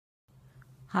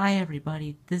Hi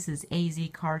everybody, this is AZ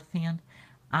Card Fan.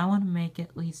 I want to make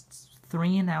at least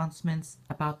 3 announcements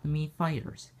about the Mii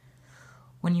Fighters.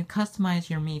 When you customize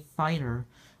your Mii Fighter,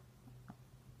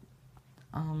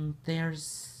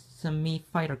 there's some Mii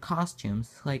Fighter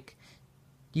costumes, like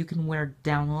you can wear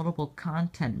downloadable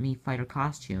content Mii Fighter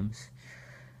costumes.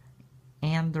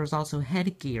 And there's also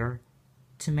headgear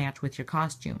to match with your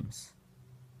costumes.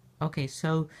 Okay,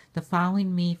 so the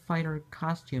following Mii Fighter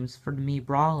costumes for the Mii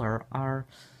Brawler are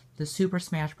the Super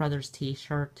Smash Bros.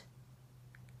 T-shirt,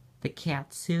 the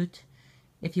cat suit.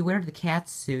 If you wear the cat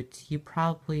suit, you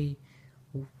probably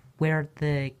wear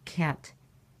the cat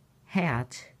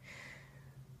hat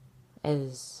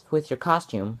as with your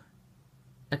costume.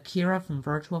 Akira from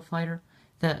Virtua Fighter.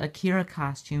 The Akira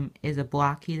costume is a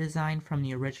blocky design from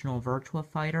the original Virtua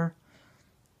Fighter.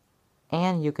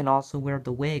 And you can also wear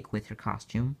the wig with your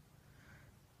costume.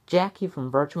 Jackie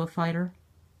from Virtua Fighter.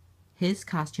 His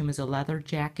costume is a leather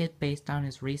jacket based on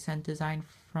his recent design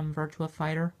from Virtua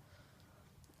Fighter.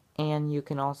 And you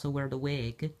can also wear the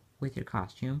wig with your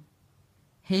costume.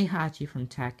 Heihachi from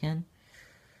Tekken.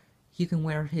 You can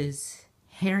wear his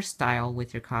hairstyle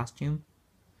with your costume.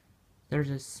 There's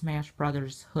a Smash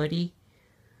Brothers hoodie.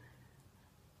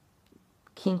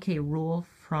 King K. Rool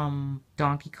from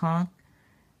Donkey Kong.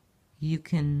 You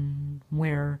can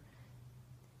wear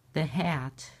the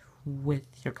hat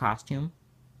with your costume.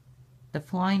 The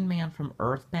Flying Man from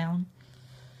Earthbound.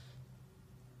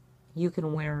 You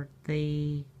can wear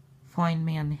the Flying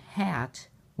Man hat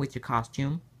with your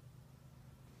costume.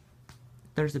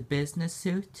 There's a business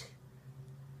suit.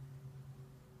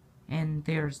 And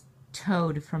there's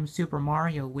Toad from Super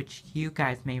Mario, which you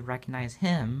guys may recognize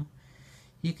him.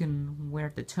 You can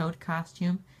wear the Toad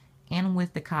costume, and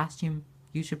with the costume,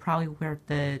 you should probably wear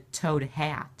the Toad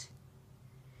hat.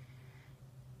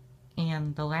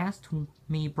 And the last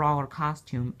Mii Brawler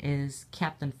costume is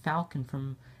Captain Falcon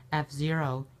from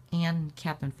F-Zero, and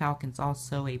Captain Falcon's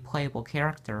also a playable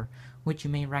character, which you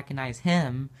may recognize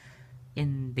him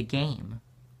in the game.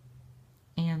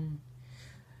 And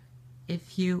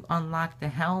if you unlock the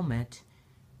helmet,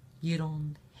 you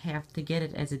don't have to get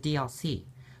it as a DLC.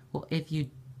 Well, if you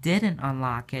didn't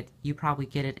unlock it, you probably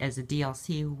get it as a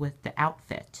DLC with the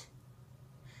outfit.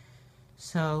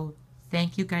 So,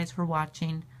 thank you guys for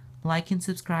watching. Like and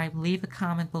subscribe. Leave a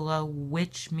comment below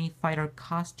which Mii Fighter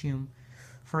costume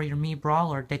for your Mii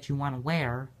Brawler that you want to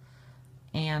wear.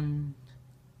 And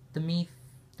the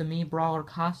Mii Brawler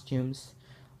costumes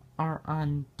are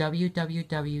on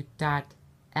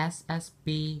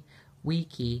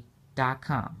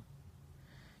www.ssbwiki.com.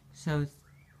 So,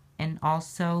 and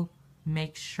also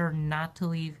make sure not to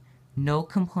leave no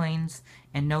complaints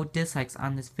and no dislikes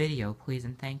on this video, please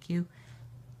and thank you.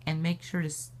 And make sure to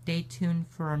stay tuned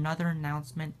for another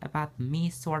announcement about the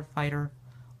Mii Sword Fighter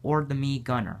or the Mii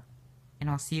Gunner.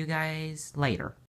 And I'll see you guys later.